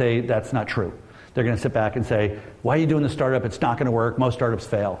parents might say that's not true. They're going to sit back and say, why are you doing this startup? It's not going to work. Most startups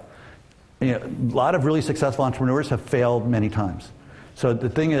fail. You know, a lot of really successful entrepreneurs have failed many times. So the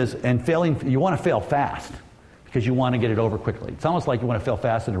thing is, and failing, you want to fail fast because you want to get it over quickly. It's almost like you want to fail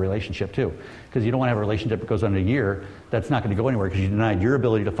fast in a relationship too, because you don't want to have a relationship that goes on a year that's not going to go anywhere because you denied your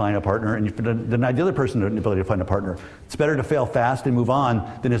ability to find a partner and you denied the other person the ability to find a partner. It's better to fail fast and move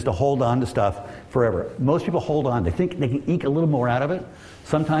on than is to hold on to stuff forever. Most people hold on. They think they can eke a little more out of it.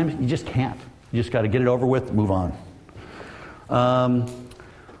 Sometimes you just can't. You just got to get it over with, move on.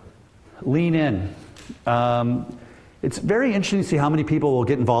 Lean in. It's very interesting to see how many people will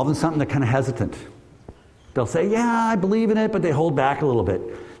get involved in something they're kind of hesitant. They'll say, yeah, I believe in it, but they hold back a little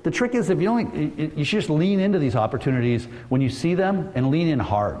bit. The trick is if you should just lean into these opportunities when you see them and lean in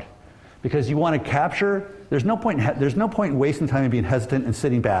hard. Because you want to capture, there's no point in wasting time and being hesitant and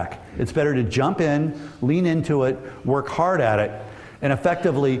sitting back. It's better to jump in, lean into it, work hard at it, and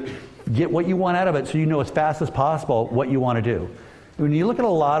effectively get what you want out of it so you know as fast as possible what you want to do. When you look at a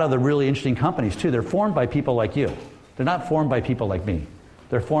lot of the really interesting companies too, they're formed by people like you. They're not formed by people like me.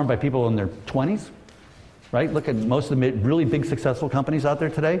 They're formed by people in their 20s. Right? Look at most of the really big successful companies out there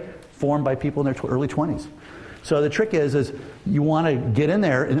today, formed by people in their early 20s. So the trick is you want to get in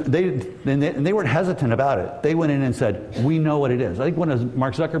there, and they weren't hesitant about it. They went in and said, we know what it is. I think one of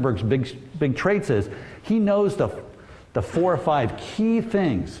Mark Zuckerberg's big traits is he knows the 4 or 5 key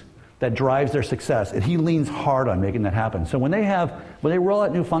things that drives their success, and he leans hard on making that happen. So when they roll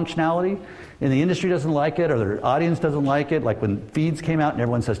out new functionality, and the industry doesn't like it, or their audience doesn't like it, like when feeds came out and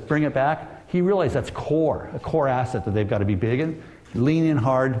everyone says, bring it back, he realized that's a core asset that they've got to be big in. Lean in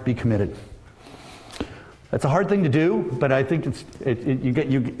hard, be committed. That's a hard thing to do, but I think it's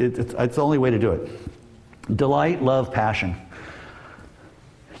the only way to do it. Delight, love, passion.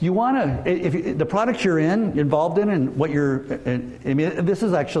 You want to, the products you're involved in, and what this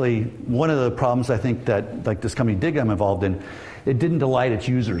is actually one of the problems I think that like this company Dig I'm involved in. It didn't delight its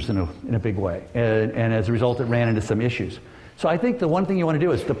users in a big way, and as a result, it ran into some issues. So I think the one thing you want to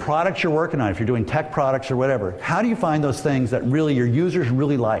do is the products you're working on, if you're doing tech products or whatever, how do you find those things that really your users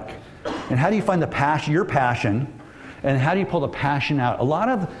really like? And how do you find your passion, and how do you pull the passion out? A lot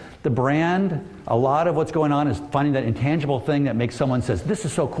of the brand, a lot of what's going on is finding that intangible thing that makes someone says, this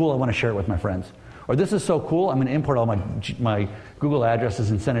is so cool, I want to share it with my friends. Or this is so cool, I'm going to import all my Google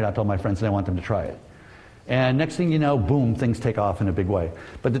addresses and send it out to all my friends and I want them to try it. And next thing you know, boom, things take off in a big way.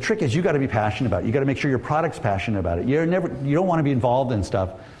 But the trick is you got to be passionate about it. You got to make sure your product's passionate about it. You don't want to be involved in stuff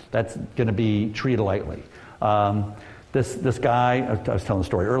that's going to be treated lightly. This guy, I was telling a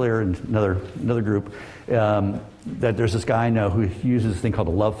story earlier in another group, that there's this guy I know who uses this thing called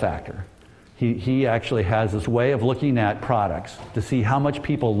the love factor. He actually has this way of looking at products to see how much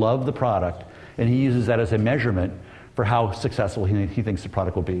people love the product, and he uses that as a measurement for how successful he thinks the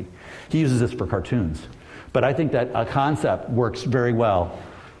product will be. He uses this for cartoons. But I think that a concept works very well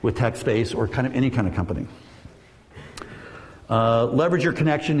with tech space or kind of any kind of company. Leverage your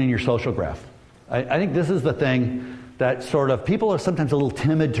connection in your social graph. I think this is the thing that sort of, people are sometimes a little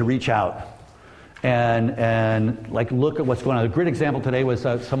timid to reach out and like look at what's going on. A great example today was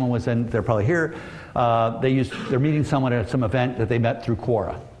someone was in, they're probably here, they're meeting someone at some event that they met through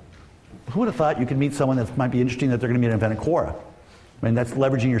Quora. Who would have thought you could meet someone that might be interesting that they're going to meet at an event at Quora? I mean, that's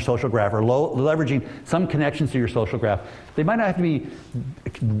leveraging your social graph or leveraging some connections to your social graph. They might not have to be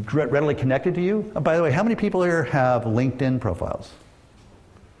readily connected to you. By the way, how many people here have LinkedIn profiles?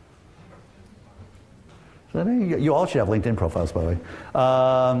 So you all should have LinkedIn profiles, by the way.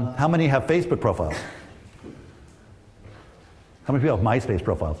 How many have Facebook profiles? How many people have MySpace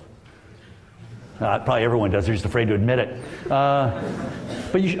profiles? Probably everyone does. They're just afraid to admit it.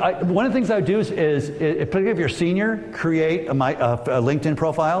 But one of the things I would do is particularly if you're a senior, create a LinkedIn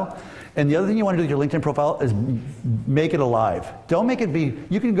profile. And the other thing you want to do with your LinkedIn profile is make it alive. Don't make it be,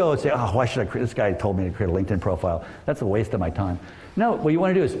 you can go and say, oh, why should I create, this guy told me to create a LinkedIn profile. That's a waste of my time. No, what you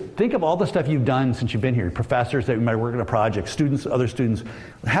want to do is think of all the stuff you've done since you've been here. Professors that might work on a project, students, other students.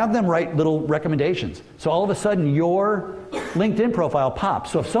 Have them write little recommendations. So all of a sudden your LinkedIn profile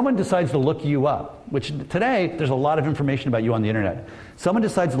pops. So if someone decides to look you up, which today there's a lot of information about you on the internet. Someone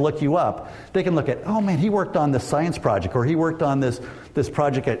decides to look you up, they can look at, oh man, he worked on this science project, or he worked on this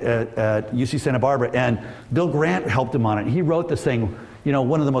project at UC Santa Barbara, and Bill Grant helped him on it. He wrote this thing,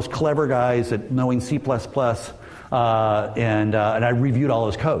 one of the most clever guys at knowing C++. And I reviewed all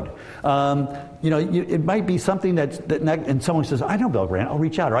his code. It might be something and someone says, I know Bill Grant, I'll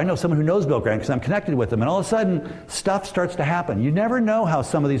reach out. Or I know someone who knows Bill Grant because I'm connected with him. And all of a sudden, stuff starts to happen. You never know how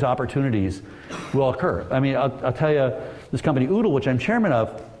some of these opportunities will occur. I mean, I'll tell you, this company Oodle, which I'm chairman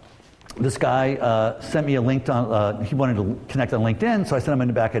of, this guy sent me a link on, he wanted to connect on LinkedIn, so I sent him in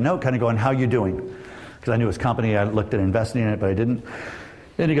the back a note kind of going, how you doing? Because I knew his company, I looked at investing in it, but I didn't.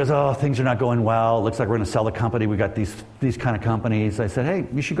 And he goes, oh, things are not going well. Looks like we're going to sell the company. We got these kind of companies. I said, hey,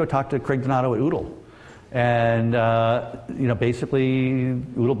 you should go talk to Craig Donato at Oodle. And, basically,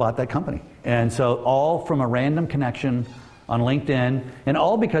 Oodle bought that company. And so all from a random connection on LinkedIn, and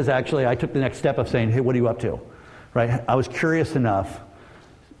all because actually I took the next step of saying, hey, what are you up to? Right? I was curious enough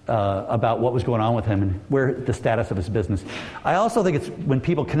about what was going on with him and where the status of his business. I also think it's when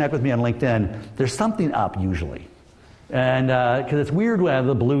people connect with me on LinkedIn, there's something up usually. And because it's weird when out of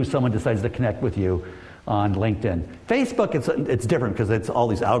the blue someone decides to connect with you on LinkedIn. Facebook, it's different because it's all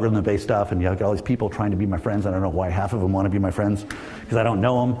these algorithm-based stuff, and you have all these people trying to be my friends. I don't know why half of them want to be my friends because I don't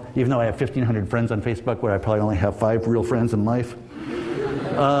know them. Even though I have 1,500 friends on Facebook, where I probably only have 5 real friends in life.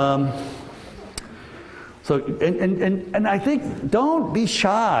 And I think don't be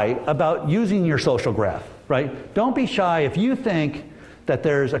shy about using your social graph, right? Don't be shy if you think that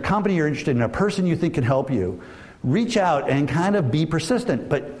there's a company you're interested in, a person you think can help you. Reach out and kind of be persistent,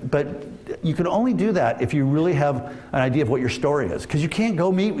 but you can only do that if you really have an idea of what your story is. Because you can't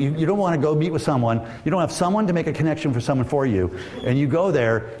go meet, you don't want to go meet with someone, you don't have someone to make a connection for someone for you, and you go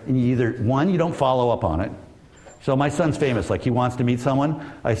there and you either, one, you don't follow up on it. So my son's famous, like he wants to meet someone,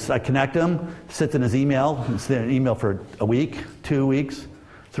 I connect him, sits in his email, it's in an email for a week, 2 weeks,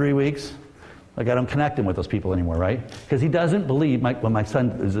 3 weeks. Like I don't connect him with those people anymore, right? Because he doesn't believe, my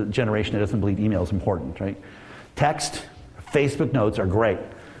son is a generation that doesn't believe email is important, right? Text, Facebook notes are great.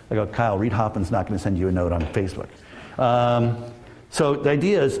 I go, Kyle, Reed Hoffman's not going to send you a note on Facebook. So the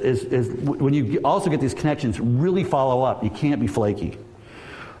idea is when you also get these connections, really follow up. You can't be flaky.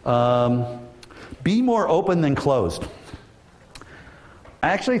 Be more open than closed. I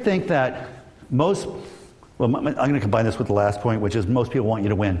actually think that I'm going to combine this with the last point, which is most people want you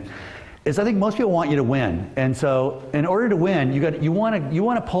to win. I think most people want you to win, and so in order to win, you want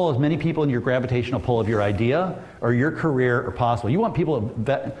to pull as many people in your gravitational pull of your idea or your career or possible. You want people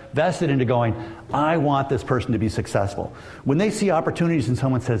vested into going, I want this person to be successful. When they see opportunities and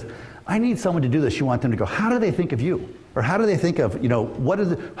someone says, I need someone to do this, you want them to go, how do they think of you? Or how do they think of,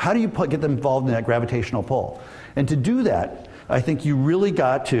 how do you get them involved in that gravitational pull? And to do that, I think you really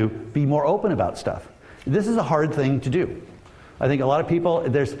got to be more open about stuff. This is a hard thing to do. I think a lot of people,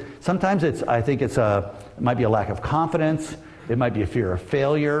 sometimes it might be a lack of confidence, it might be a fear of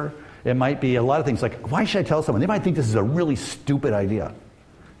failure, it might be a lot of things like, why should I tell someone? They might think this is a really stupid idea.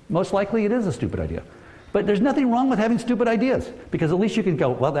 Most likely it is a stupid idea. But there's nothing wrong with having stupid ideas, because at least you can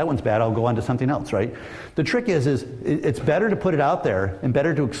go, well, that one's bad, I'll go on to something else, right? The trick is it's better to put it out there and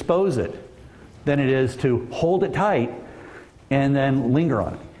better to expose it than it is to hold it tight and then linger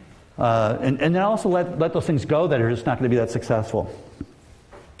on it. And then also let those things go that are just not going to be that successful.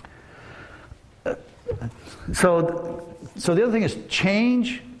 So the other thing is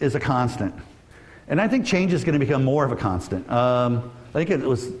change is a constant. And I think change is going to become more of a constant. I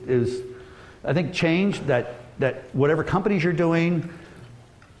think change that whatever companies you're doing,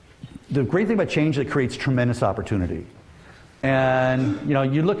 the great thing about change is it creates tremendous opportunity. And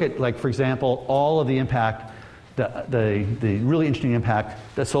you look at, like, for example, all of the impact, the really interesting impact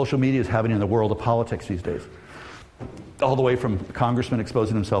that social media is having in the world of politics these days. All the way from a congressman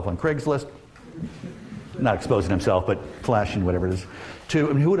exposing himself on Craigslist, not exposing himself, but flashing whatever it is, to,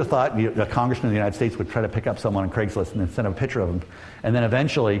 I mean, who would have thought a congressman in the United States would try to pick up someone on Craigslist and then send him a picture of him, and then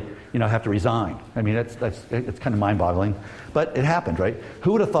eventually, have to resign? I mean, it's kind of mind-boggling, but it happened, right?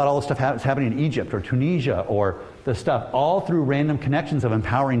 Who would have thought all this stuff was happening in Egypt or Tunisia, or the stuff all through random connections of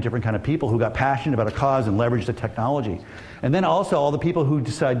empowering different kind of people who got passionate about a cause and leveraged the technology. And then also all the people who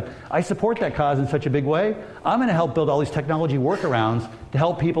decide, I support that cause in such a big way, I'm going to help build all these technology workarounds to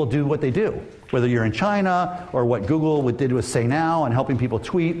help people do what they do. Whether you're in China or what Google did with Say Now and helping people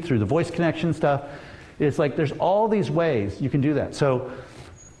tweet through the voice connection stuff. It's like there's all these ways you can do that. So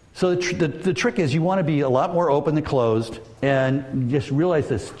the trick is you want to be a lot more open than closed, and just realize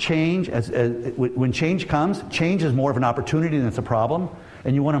this change, when change comes, change is more of an opportunity than it's a problem,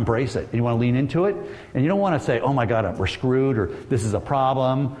 and you want to embrace it, and you want to lean into it, and you don't want to say, oh my God, we're screwed, or this is a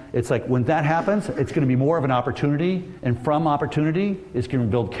problem. It's like when that happens, it's going to be more of an opportunity, and from opportunity, it's going to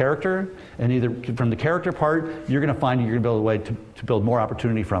build character, and either from the character part, you're going to find you're going to build a way to build more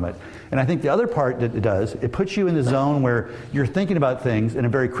opportunity from it. And I think the other part that it does, it puts you in the zone where you're thinking about things in a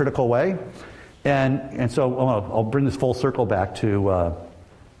very critical way, and so I'll bring this full circle back to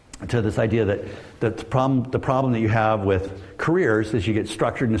this idea that the problem that you have with careers is you get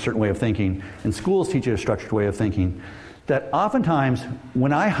structured in a certain way of thinking, and schools teach you a structured way of thinking, that oftentimes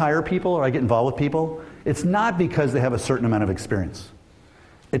when I hire people or I get involved with people, it's not because they have a certain amount of experience.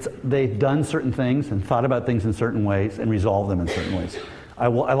 It's they've done certain things and thought about things in certain ways and resolved them in certain ways. I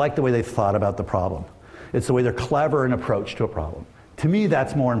like the way they thought about the problem. It's the way they're clever in approach to a problem. To me,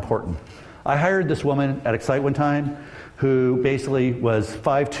 that's more important. I hired this woman at Excite one time who basically was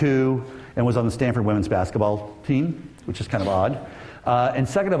 5'2", and was on the Stanford women's basketball team, which is kind of odd. And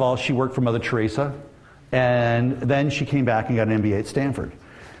second of all, she worked for Mother Teresa, and then she came back and got an MBA at Stanford.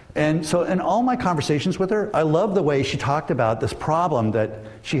 And so in all my conversations with her, I love the way she talked about this problem that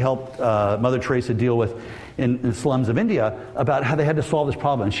she helped Mother Teresa deal with in the slums of India, about how they had to solve this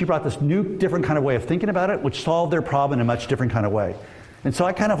problem. And she brought this new, different kind of way of thinking about it, which solved their problem in a much different kind of way. And so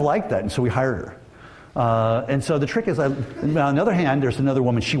I kind of liked that, and so we hired her. And so the trick is, on the other hand, there's another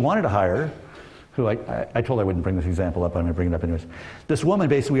woman she wanted to hire, who I told her I wouldn't bring this example up, but I'm going to bring it up anyways. This woman,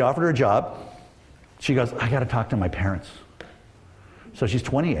 basically, we offered her a job. She goes, I got to talk to my parents. So she's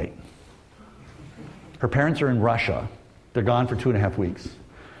 28. Her parents are in Russia. They're gone for 2.5 weeks.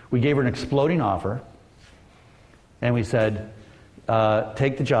 We gave her an exploding offer, and we said,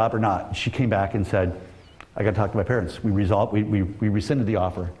 take the job or not. She came back and said, I got to talk to my parents. We rescinded the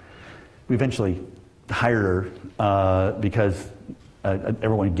offer. We eventually hired her because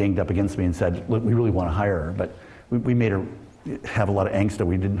everyone ganged up against me and said, look, we really want to hire her, but we made her have a lot of angst that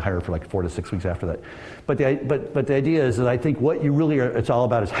we didn't hire her for like 4 to 6 weeks after that. But the idea is that I think what you really it's all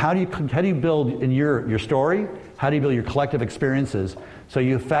about is how do you build in your story, how do you build your collective experiences so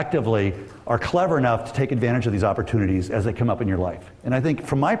you effectively are clever enough to take advantage of these opportunities as they come up in your life. And I think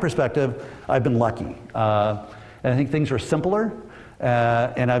from my perspective, I've been lucky. And I think things are simpler,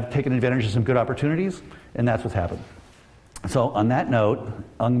 and I've taken advantage of some good opportunities, and that's what's happened. So on that note, I'm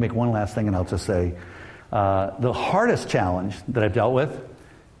going to make one last thing, and I'll just say, the hardest challenge that I've dealt with,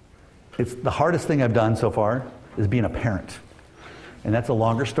 it's the hardest thing I've done so far, is being a parent. And that's a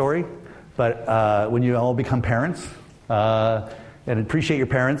longer story, but when you all become parents, and appreciate your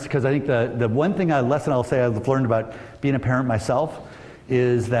parents, because I think the one thing lesson I'll say I've learned about being a parent myself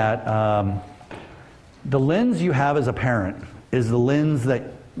is that the lens you have as a parent is the lens that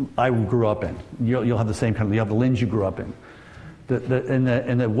I grew up in. You'll have the same kind of, you have the lens you grew up in.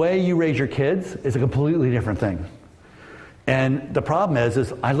 And the way you raise your kids is a completely different thing. And the problem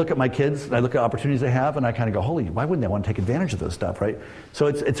is I look at my kids, and I look at opportunities they have, and I kind of go, holy, why wouldn't they want to take advantage of this stuff, right? So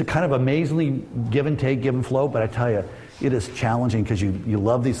it's a kind of amazingly give and take, give and flow, but I tell you, it is challenging because you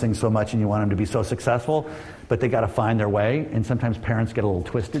love these things so much and you want them to be so successful, but they got to find their way, and sometimes parents get a little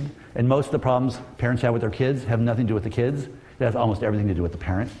twisted. And most of the problems parents have with their kids have nothing to do with the kids. It has almost everything to do with the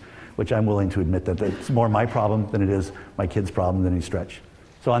parent, which I'm willing to admit that it's more my problem than it is my kid's problem than any stretch.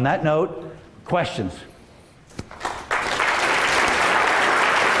 So on that note, questions?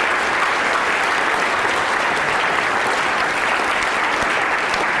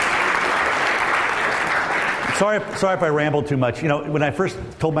 Sorry if I rambled too much. You know, when I first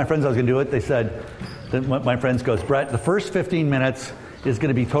told my friends I was going to do it, they said, my friends goes, Brett, the first 15 minutes is going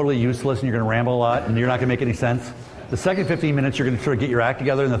to be totally useless and you're going to ramble a lot and you're not going to make any sense. The second 15 minutes, you're going to sort of get your act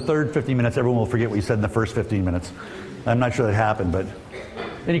together, and the third 15 minutes, everyone will forget what you said in the first 15 minutes. I'm not sure that happened, but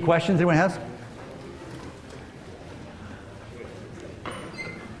any questions anyone has?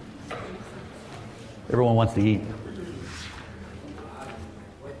 Everyone wants to eat.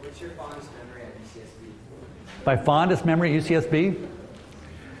 What's your fondest memory at UCSB? My fondest memory at UCSB?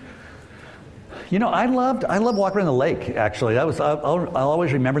 You know, I loved walking around the lake, actually. I'll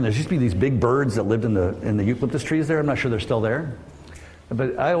always remember, there used to be these big birds that lived in the eucalyptus trees there. I'm not sure they're still there.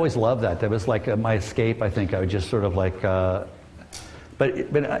 But I always loved that. That was like my escape, I think. I would just sort of like... But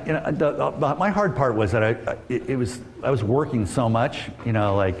you know, my hard part was that I was working so much, you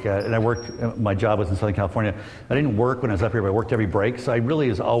know, like, and I worked, my job was in Southern California. I didn't work when I was up here, but I worked every break. So I really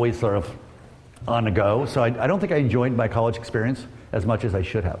was always sort of on the go. So I don't think I enjoyed my college experience as much as I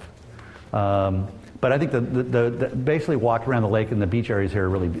should have. But I think the basically walk around the lake and the beach areas here are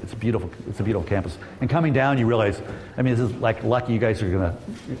really, it's a beautiful campus. And coming down, you realize, I mean, this is like lucky you guys are going to,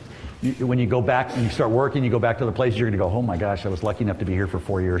 when you go back and you start working, you go back to the places, you're going to go, oh my gosh, I was lucky enough to be here for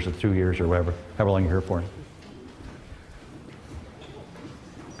 4 years or 2 years or whatever, however long you're here for.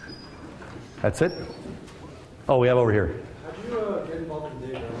 That's it? Oh, we have over here. How did you get involved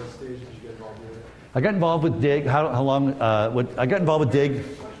in DIG? Or what stage did you get involved in it? I got involved with DIG. How long? I got involved with DIG.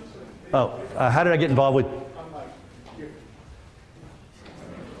 Oh, how did I get involved with?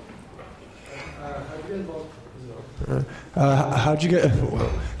 How'd you get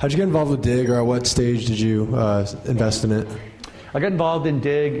involved with DIG, or at what stage did you invest in it? I got involved in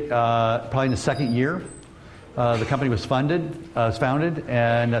DIG probably in the second year. The company was founded,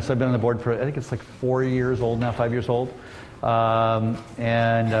 and so I've been on the board for, I think it's like 4 years old now, 5 years old.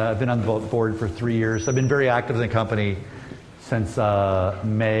 And I've been on the board for 3 years. I've been very active in the company since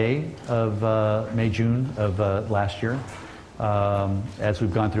May, June of last year, as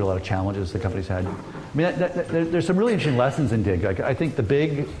we've gone through a lot of challenges the company's had. I mean, there's some really interesting lessons in DIG. Like, I think the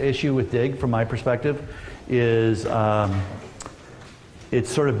big issue with DIG, from my perspective, is it's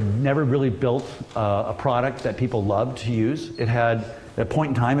sort of never really built a product that people loved to use. It had, at a point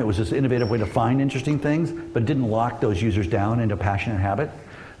in time, it was this innovative way to find interesting things, but it didn't lock those users down into passion and habit.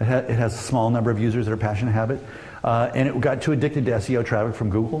 It has a small number of users that are passion and habit. And it got too addicted to SEO traffic from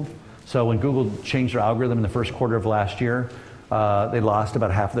Google. So when Google changed their algorithm in the first quarter of last year, they lost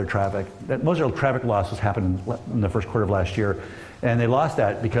about half of their traffic. Most of their traffic losses happened in the first quarter of last year. And they lost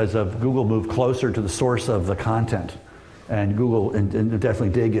that because of Google moved closer to the source of the content. And Google, and definitely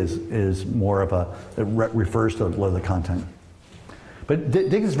DIG is more of it refers to a lot of the content. But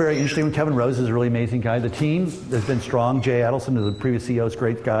DIG is very interesting. Kevin Rose is a really amazing guy. The team has been strong. Jay Adelson, the previous CEO, is a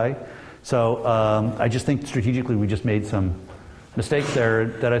great guy. So I just think strategically we just made some mistakes there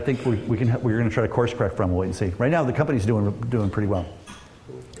that I think we're going to try to course correct from. We'll wait and see. Right now the company's doing pretty well.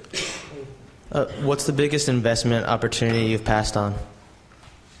 What's the biggest investment opportunity you've passed on?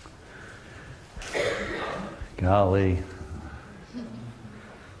 Golly.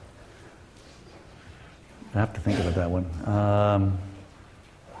 I have to think about that one.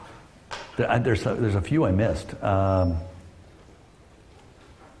 There's a few I missed.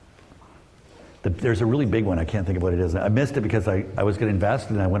 There's a really big one. I can't think of what it is. I missed it because I was going to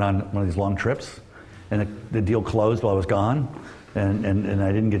invest, and I went on one of these long trips, and the deal closed while I was gone, and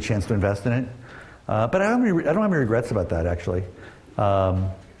I didn't get a chance to invest in it. But I don't have any regrets about that, actually. I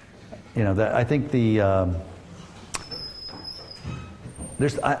think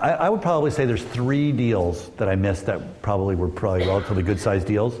I would probably say there's 3 deals that I missed that were relatively good-sized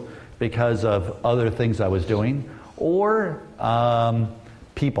deals because of other things I was doing, or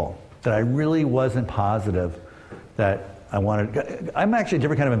people that I really wasn't positive that I wanted. I'm actually a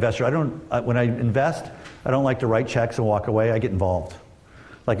different kind of investor. When I invest, I don't like to write checks and walk away. I get involved.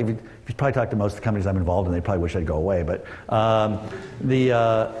 Like if you probably talk to most of the companies I'm involved in, they probably wish I'd go away. But I'm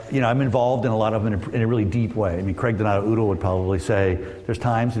involved in a lot of them in a really deep way. I mean, Craig Donato-Udall would probably say there's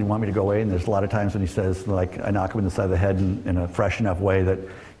times when you want me to go away, and there's a lot of times when he says, like, I knock him in the side of the head in a fresh enough way that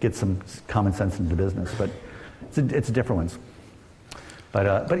gets some common sense into business. But it's different ones.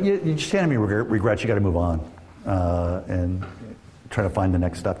 But you just can't have any regrets. You got to move on and try to find the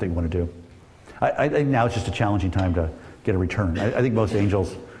next stuff that you want to do. I think now it's just a challenging time to get a return. I think most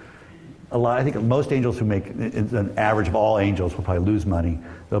angels, who make an average of all angels will probably lose money.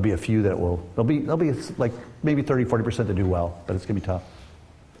 There'll be a few that will. There'll be like maybe 30-40% that do well, but it's going to be tough.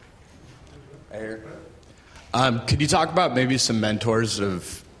 Could you talk about maybe some mentors that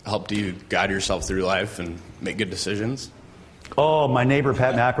have helped you guide yourself through life and make good decisions? Oh, my neighbor,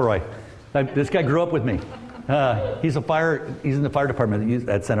 Pat McElroy. This guy grew up with me. He's in the fire department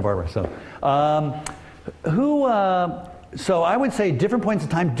at Santa Barbara. So, So I would say different points in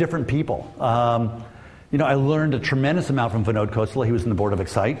time, different people. I learned a tremendous amount from Vinod Khosla. He was in the board of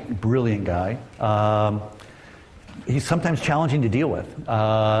Excite, brilliant guy. He's sometimes challenging to deal with,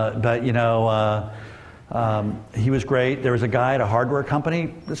 but he was great. There was a guy at a hardware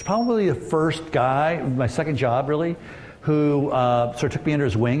company. This is probably the first guy, my second job really, who sort of took me under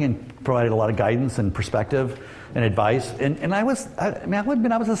his wing and provided a lot of guidance and perspective and advice. And I would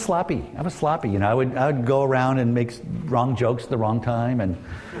admit I was sloppy. I was sloppy. I would go around and make wrong jokes at the wrong time, and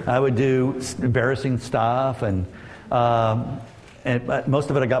I would do embarrassing stuff, and most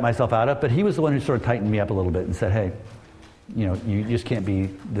of it I got myself out of. But he was the one who sort of tightened me up a little bit and said, "Hey, you just can't be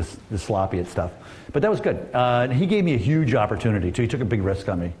this sloppy at stuff." But that was good. And he gave me a huge opportunity too. He took a big risk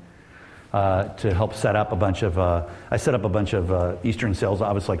on me to help set up a bunch of. I set up a bunch of Eastern sales.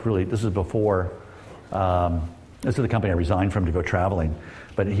 I was like, really, this is before. This is the company I resigned from to go traveling,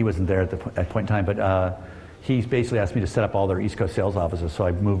 but he wasn't there at that point in time. But he basically asked me to set up all their East Coast sales offices. So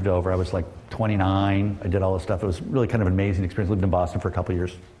I moved over. I was like 29. I did all this stuff. It was really kind of an amazing experience. Lived in Boston for a couple of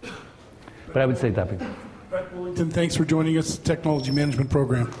years. But I would say that. Bullington, thanks for joining us. Technology Management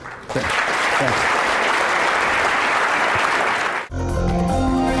Program. Thanks.